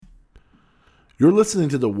You're listening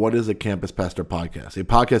to the What is a Campus Pastor podcast, a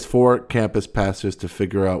podcast for campus pastors to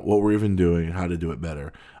figure out what we're even doing and how to do it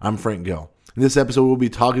better. I'm Frank Gill. In this episode, we'll be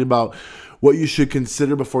talking about what you should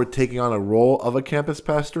consider before taking on a role of a campus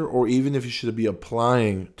pastor, or even if you should be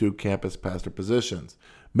applying to campus pastor positions.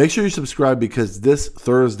 Make sure you subscribe because this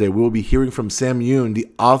Thursday, we'll be hearing from Sam Yoon,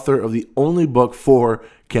 the author of the only book for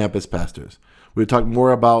campus pastors. We'll talk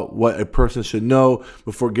more about what a person should know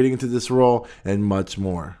before getting into this role and much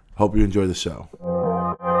more. Hope you enjoy the show.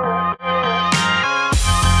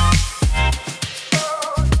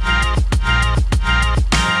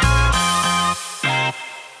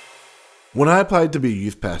 When I applied to be a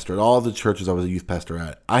youth pastor at all the churches I was a youth pastor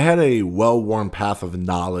at, I had a well-worn path of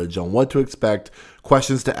knowledge on what to expect,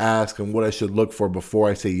 questions to ask, and what I should look for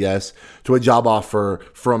before I say yes to a job offer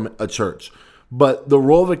from a church. But the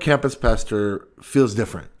role of a campus pastor feels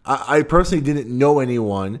different. I personally didn't know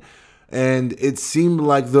anyone, and it seemed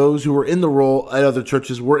like those who were in the role at other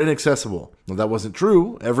churches were inaccessible. Well, that wasn't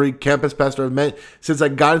true. Every campus pastor I've met since I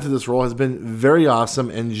got into this role has been very awesome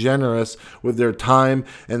and generous with their time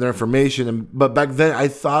and their information. But back then, I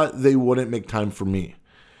thought they wouldn't make time for me.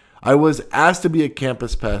 I was asked to be a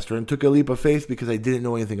campus pastor and took a leap of faith because I didn't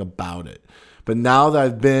know anything about it. But now that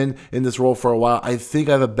I've been in this role for a while, I think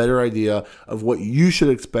I have a better idea of what you should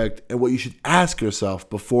expect and what you should ask yourself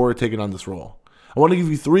before taking on this role. I want to give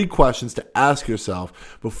you 3 questions to ask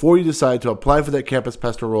yourself before you decide to apply for that campus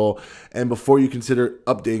pastor role and before you consider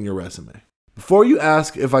updating your resume. Before you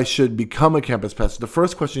ask if I should become a campus pastor, the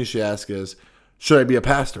first question you should ask is, should I be a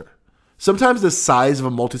pastor? Sometimes the size of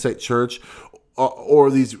a multi-site church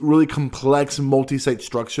or these really complex multi-site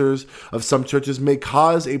structures of some churches may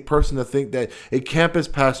cause a person to think that a campus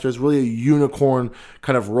pastor is really a unicorn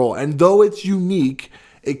kind of role. And though it's unique,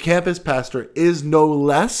 a campus pastor is no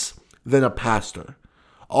less than a pastor.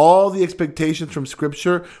 All the expectations from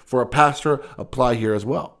Scripture for a pastor apply here as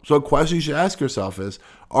well. So a question you should ask yourself is,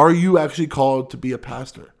 are you actually called to be a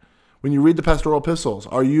pastor? When you read the pastoral epistles,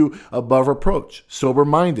 are you above reproach,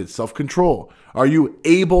 sober-minded, self-control? Are you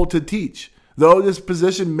able to teach? Though this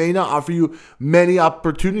position may not offer you many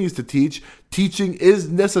opportunities to teach, teaching is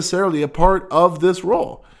necessarily a part of this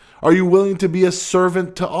role. Are you willing to be a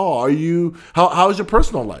servant to all? How's your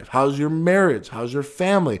personal life? How's your marriage? How's your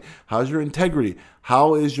family? How's your integrity?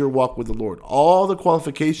 How is your walk with the Lord? All the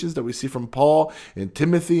qualifications that we see from Paul in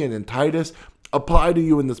Timothy and in Titus apply to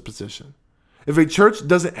you in this position. If a church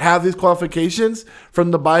doesn't have these qualifications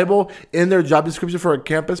from the Bible in their job description for a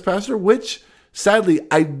campus pastor, which sadly,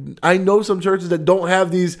 I know some churches that don't have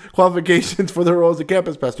these qualifications for their role as a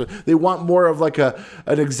campus pastor. They want more of like an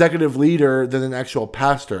executive leader than an actual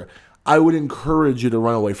pastor. I would encourage you to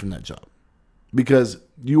run away from that job because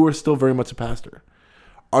you are still very much a pastor.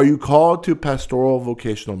 Are you called to pastoral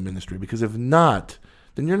vocational ministry? Because if not,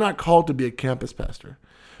 then you're not called to be a campus pastor.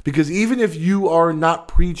 Because even if you are not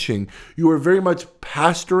preaching, you are very much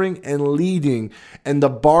pastoring and leading, and the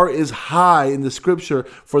bar is high in the Scripture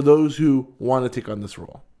for those who want to take on this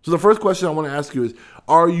role. So the first question I want to ask you is,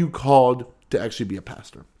 are you called to actually be a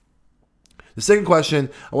pastor? The second question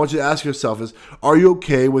I want you to ask yourself is, are you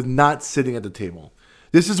okay with not sitting at the table?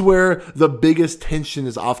 This is where the biggest tension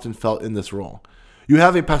is often felt in this role. You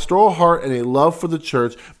have a pastoral heart and a love for the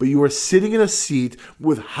church, but you are sitting in a seat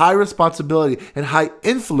with high responsibility and high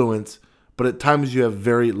influence, but at times you have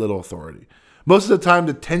very little authority. Most of the time,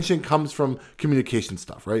 the tension comes from communication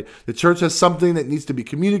stuff, right? The church has something that needs to be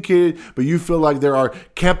communicated, but you feel like there are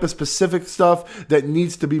campus-specific stuff that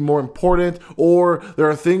needs to be more important, or there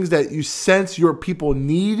are things that you sense your people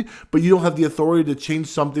need, but you don't have the authority to change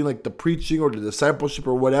something like the preaching or the discipleship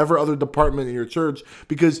or whatever other department in your church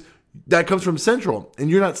because that comes from central, and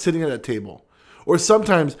you're not sitting at a table. Or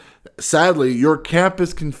sometimes, sadly, your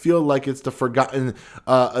campus can feel like it's the forgotten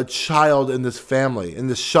a child in this family. In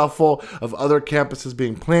the shuffle of other campuses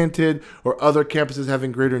being planted or other campuses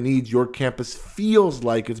having greater needs, your campus feels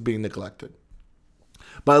like it's being neglected.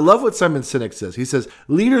 But I love what Simon Sinek says. He says,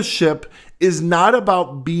 leadership is not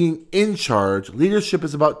about being in charge. Leadership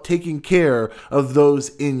is about taking care of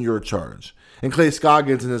those in your charge. And Clay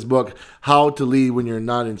Scoggins in his book, How to Lead When You're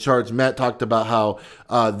Not in Charge, Matt talked about how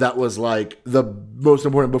that was like the most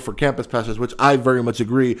important book for campus pastors, which I very much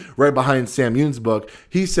agree, right behind Sam Yoon's book.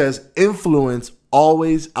 He says, influence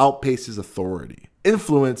always outpaces authority.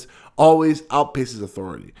 Influence always outpaces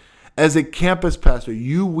authority. As a campus pastor,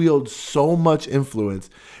 you wield so much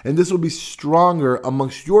influence, and this will be stronger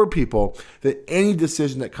amongst your people than any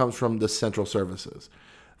decision that comes from the central services.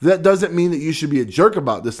 That doesn't mean that you should be a jerk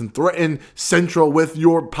about this and threaten Central with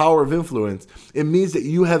your power of influence. It means that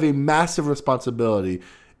you have a massive responsibility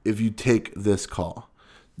if you take this call.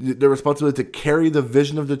 the responsibility to carry the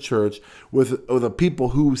vision of the church with the people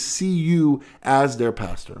who see you as their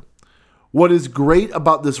pastor. What is great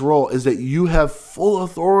about this role is that you have full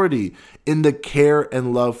authority in the care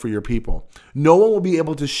and love for your people. No one will be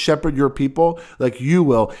able to shepherd your people like you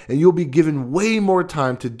will, and you'll be given way more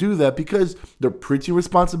time to do that because the preaching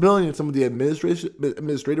responsibility and some of the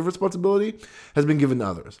administrative responsibility has been given to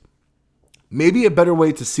others. Maybe a better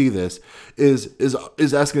way to see this is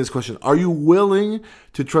asking this question: are you willing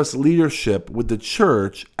to trust leadership with the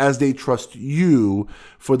church as they trust you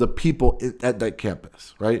for the people at that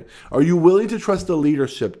campus, right? Are you willing to trust the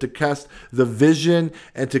leadership to cast the vision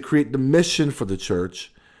and to create the mission for the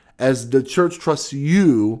church as the church trusts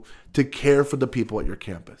you to care for the people at your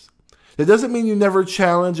campus? That doesn't mean you never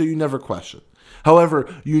challenge or you never question.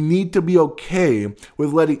 However, you need to be okay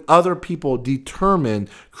with letting other people determine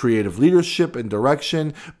creative leadership and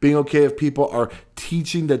direction, being okay if people are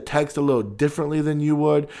teaching the text a little differently than you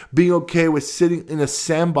would, being okay with sitting in a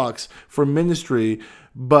sandbox for ministry,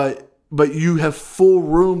 but you have full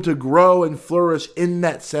room to grow and flourish in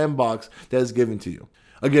that sandbox that is given to you.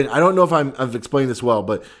 Again, I don't know if I've explained this well,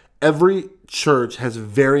 but every church has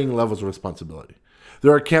varying levels of responsibility.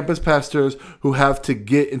 There are campus pastors who have to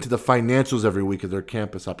get into the financials every week of their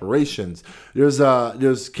campus operations.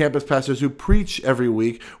 There's campus pastors who preach every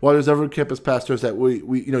week, while there's other campus pastors that we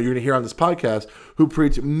you're going to hear on this podcast who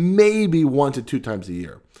preach maybe 1 to 2 times a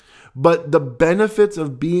year. But the benefits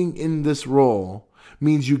of being in this role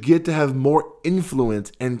means you get to have more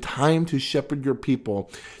influence and time to shepherd your people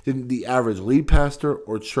than the average lead pastor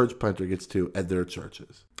or church planter gets to at their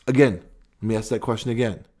churches. Again, let me ask that question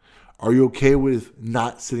again. Are you okay with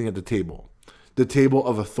not sitting at the table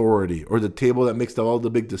of authority, or the table that makes all the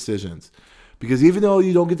big decisions? Because even though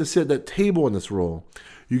you don't get to sit at that table in this role,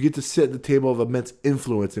 you get to sit at the table of immense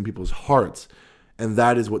influence in people's hearts. And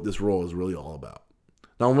that is what this role is really all about.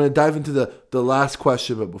 Now I'm going to dive into the last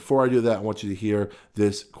question, but before I do that, I want you to hear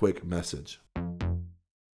this quick message.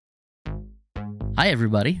 Hi,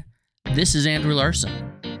 everybody. This is Andrew Larson.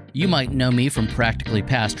 You might know me from Practically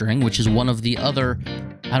Pastoring, which is one of the other,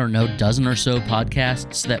 dozen or so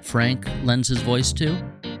podcasts that Frank lends his voice to.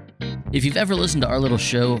 If you've ever listened to our little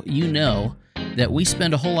show, you know that we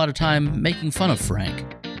spend a whole lot of time making fun of Frank.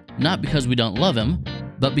 Not because we don't love him,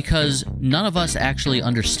 but because none of us actually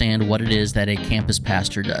understand what it is that a campus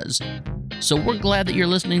pastor does. So we're glad that you're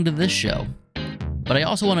listening to this show. But I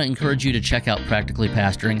also want to encourage you to check out Practically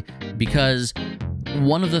Pastoring, because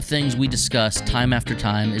one of the things we discuss time after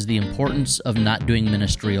time is the importance of not doing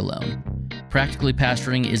ministry alone. Practically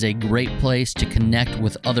Pastoring is a great place to connect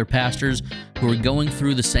with other pastors who are going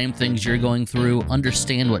through the same things you're going through,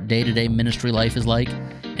 understand what day-to-day ministry life is like,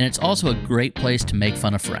 and it's also a great place to make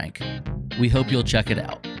fun of Frank. We hope you'll check it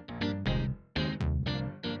out.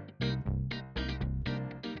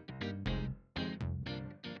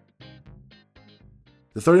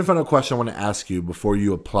 The third and final question I want to ask you before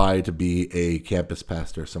you apply to be a campus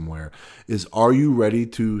pastor somewhere is, are you ready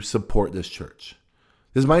to support this church?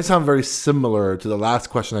 This might sound very similar to the last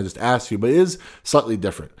question I just asked you, but it is slightly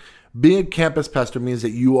different. Being a campus pastor means that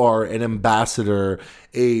you are an ambassador,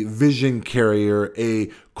 a vision carrier,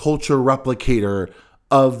 a culture replicator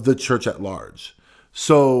of the church at large.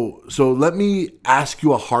 So let me ask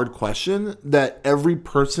you a hard question that every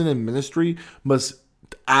person in ministry must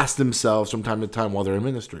ask themselves from time to time while they're in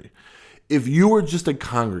ministry. If you were just a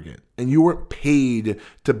congregant and you weren't paid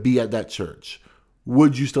to be at that church,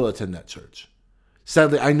 would you still attend that church?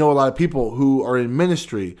 Sadly, I know a lot of people who are in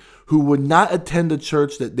ministry who would not attend the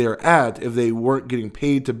church that they're at if they weren't getting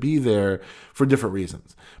paid to be there for different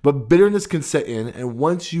reasons. But bitterness can set in, and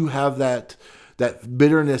once you have that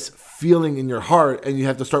bitterness feeling in your heart and you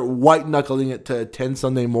have to start white knuckling it to attend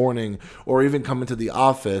Sunday morning or even come into the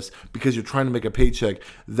office because you're trying to make a paycheck,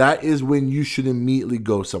 that is when you should immediately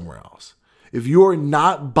go somewhere else. If you are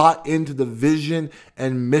not bought into the vision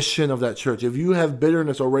and mission of that church, if you have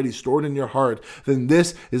bitterness already stored in your heart, then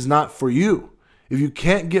this is not for you. If you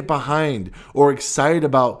can't get behind or excited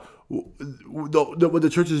about what the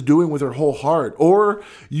church is doing with their whole heart, or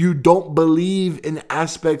you don't believe in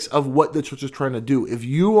aspects of what the church is trying to do, if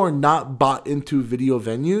you are not bought into video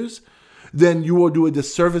venues, then you will do a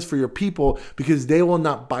disservice for your people because they will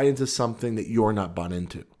not buy into something that you're not bought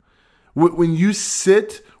into. When you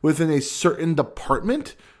sit within a certain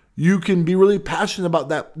department, you can be really passionate about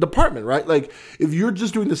that department, right? Like if you're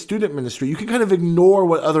just doing the student ministry, you can kind of ignore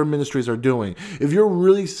what other ministries are doing. If you're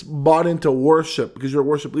really bought into worship because you're a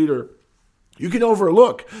worship leader, you can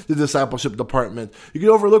overlook the discipleship department. You can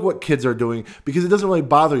overlook what kids are doing because it doesn't really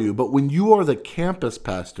bother you. But when you are the campus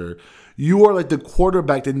pastor, You are like the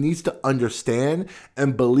quarterback that needs to understand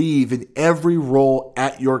and believe in every role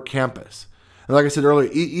at your campus. And like I said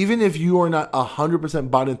earlier, even if you are not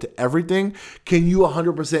 100% bought into everything, can you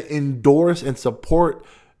 100% endorse and support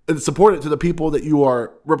it to the people that you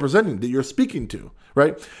are representing, that you're speaking to,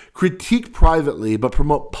 right? Critique privately, but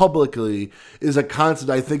promote publicly is a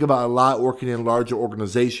concept I think about a lot working in larger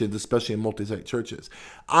organizations, especially in multi-site churches.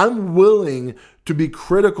 I'm willing to be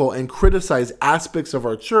critical and criticize aspects of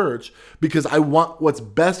our church because I want what's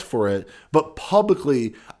best for it, but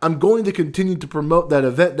publicly, I'm going to continue to promote that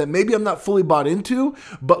event that maybe I'm not fully bought into,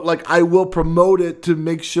 but like I will promote it to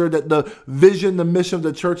make sure that the vision, the mission of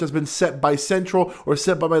the church has been set by Central or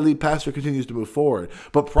set by my lead pastor continues to move forward.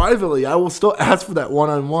 But privately, I will still ask for that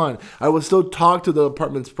one-on-one. I will still talk to the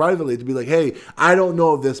departments privately to be like, hey, I don't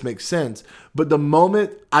know if this makes sense. But the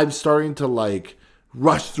moment I'm starting to like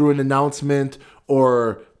rush through an announcement,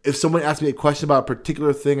 or if someone asks me a question about a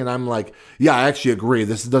particular thing and I'm like, yeah, I actually agree.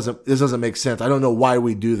 This doesn't make sense. I don't know why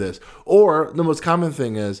we do this. Or the most common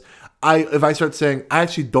thing is if I start saying, I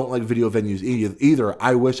actually don't like video venues either.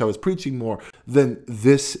 I wish I was preaching more. Then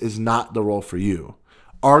this is not the role for you.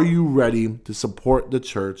 Are you ready to support the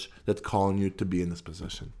church that's calling you to be in this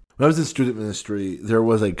position? When I was in student ministry, there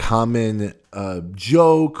was a common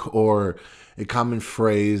joke or a common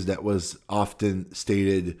phrase that was often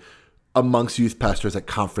stated amongst youth pastors at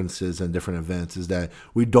conferences and different events, is that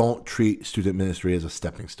we don't treat student ministry as a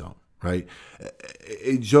stepping stone, right?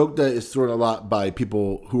 A joke that is thrown a lot by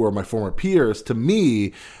people who are my former peers to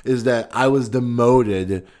me is that I was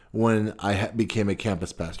demoted when I became a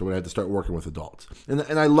campus pastor, when I had to start working with adults. And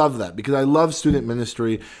I love that because I love student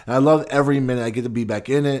ministry and I love every minute I get to be back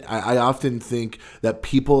in it. I often think that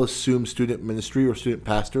people assume student ministry or student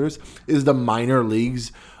pastors is the minor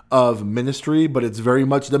leagues of ministry, but it's very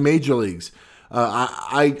much the major leagues.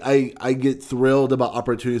 I get thrilled about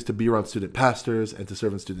opportunities to be around student pastors and to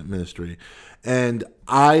serve in student ministry. And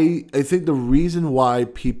I think the reason why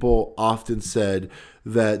people often said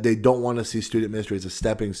that they don't want to see student ministry as a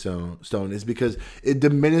stepping stone is because it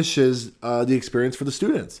diminishes the experience for the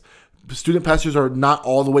students. Student pastors are not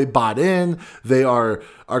all the way bought in. They are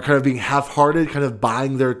kind of being half-hearted, kind of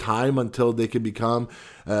buying their time until they can become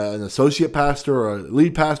an associate pastor or a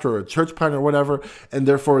lead pastor or a church planter or whatever. And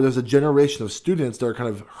therefore, there's a generation of students that are kind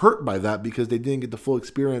of hurt by that because they didn't get the full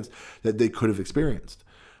experience that they could have experienced.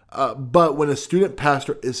 But when a student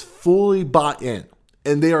pastor is fully bought in,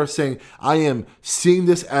 and they are saying, I am seeing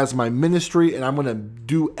this as my ministry and I'm going to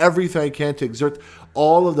do everything I can to exert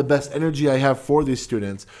all of the best energy I have for these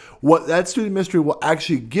students, what that student ministry will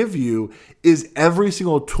actually give you is every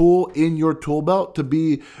single tool in your tool belt to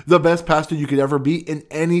be the best pastor you could ever be in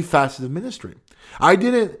any facet of ministry. I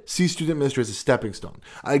didn't see student ministry as a stepping stone.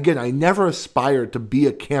 Again, I never aspired to be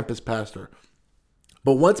a campus pastor.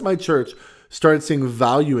 But once my church started seeing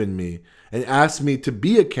value in me and asked me to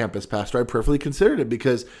be a campus pastor, I prayerfully considered it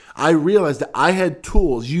because I realized that I had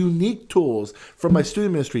tools, unique tools from my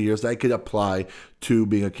student ministry years that I could apply to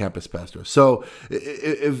being a campus pastor. So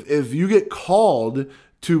if you get called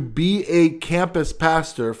to be a campus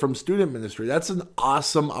pastor from student ministry, that's an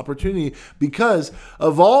awesome opportunity because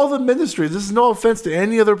of all the ministries, this is no offense to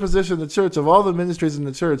any other position in the church, of all the ministries in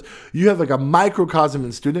the church, you have like a microcosm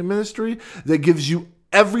in student ministry that gives you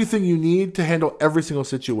everything you need to handle every single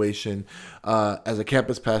situation as a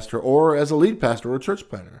campus pastor or as a lead pastor or a church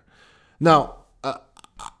planter. Now,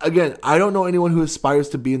 again, I don't know anyone who aspires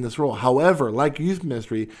to be in this role. However, like youth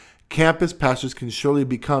ministry, campus pastors can surely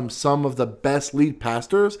become some of the best lead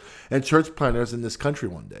pastors and church planners in this country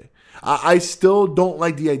one day. I still don't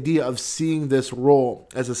like the idea of seeing this role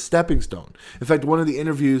as a stepping stone. In fact, one of the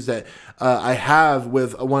interviews that I have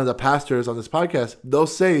with one of the pastors on this podcast, they'll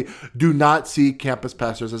say, do not see campus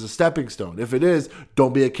pastors as a stepping stone. If it is,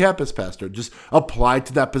 don't be a campus pastor. Just apply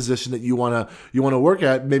to that position that you want to work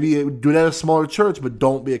at. Maybe do it at a smaller church, but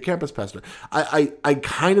don't be a campus pastor. I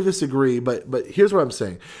kind of disagree, but here's what I'm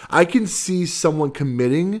saying. I can see someone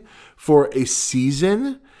committing for a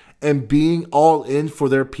season and being all in for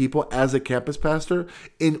their people as a campus pastor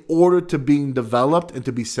in order to being developed and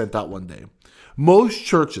to be sent out one day. Most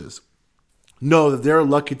churches know that they're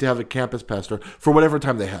lucky to have a campus pastor for whatever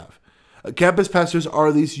time they have. Campus pastors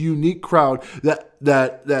are this unique crowd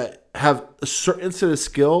that have a certain set of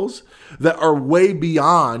skills that are way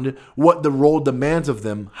beyond what the role demands of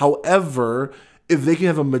them. However, if they can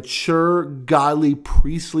have a mature, godly,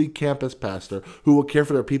 priestly campus pastor who will care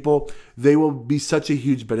for their people, they will be such a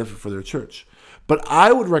huge benefit for their church. But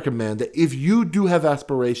I would recommend that if you do have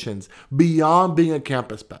aspirations beyond being a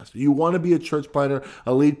campus pastor, you want to be a church planter,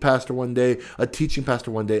 a lead pastor one day, a teaching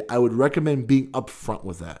pastor one day, I would recommend being upfront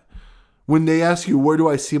with that. When they ask you, where do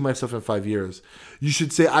I see myself in 5 years? You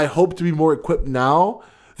should say, I hope to be more equipped now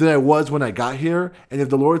than I was when I got here. And if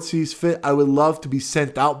the Lord sees fit, I would love to be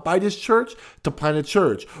sent out by this church to plant a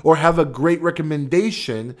church or have a great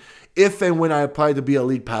recommendation if and when I apply to be a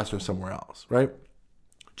lead pastor somewhere else, right?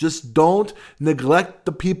 Just don't neglect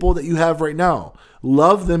the people that you have right now.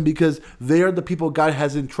 Love them because they are the people God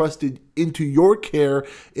has entrusted into your care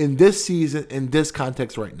in this season, in this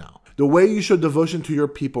context right now. The way you show devotion to your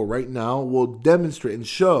people right now will demonstrate and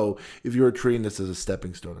show if you are treating this as a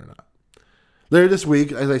stepping stone or not. Later this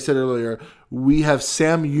week, as I said earlier, we have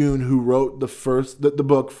Sam Yoon, who wrote the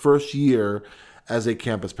book First Year as a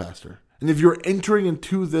campus pastor. And if you're entering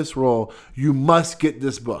into this role, you must get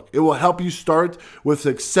this book. It will help you start with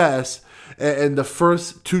success. And the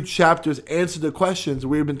first 2 chapters answer the questions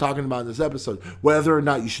we've been talking about in this episode, whether or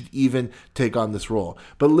not you should even take on this role.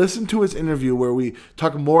 But listen to his interview where we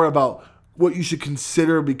talk more about what you should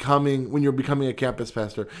consider becoming when you're becoming a campus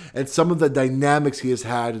pastor and some of the dynamics he has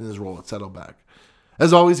had in his role at Saddleback.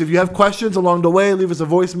 As always, if you have questions along the way, leave us a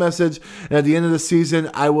voice message. And at the end of the season,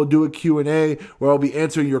 I will do a Q&A where I'll be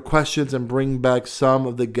answering your questions and bring back some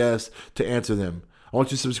of the guests to answer them. I want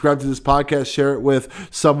you to subscribe to this podcast, share it with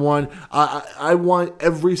someone. I want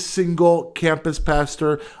every single campus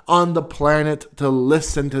pastor on the planet to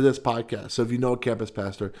listen to this podcast. So if you know a campus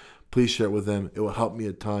pastor, please share it with them. It will help me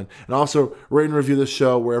a ton. And also, rate and review the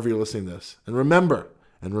show wherever you're listening to this. And remember,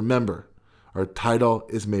 our title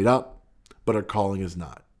is made up, but our calling is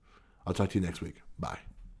not. I'll talk to you next week. Bye.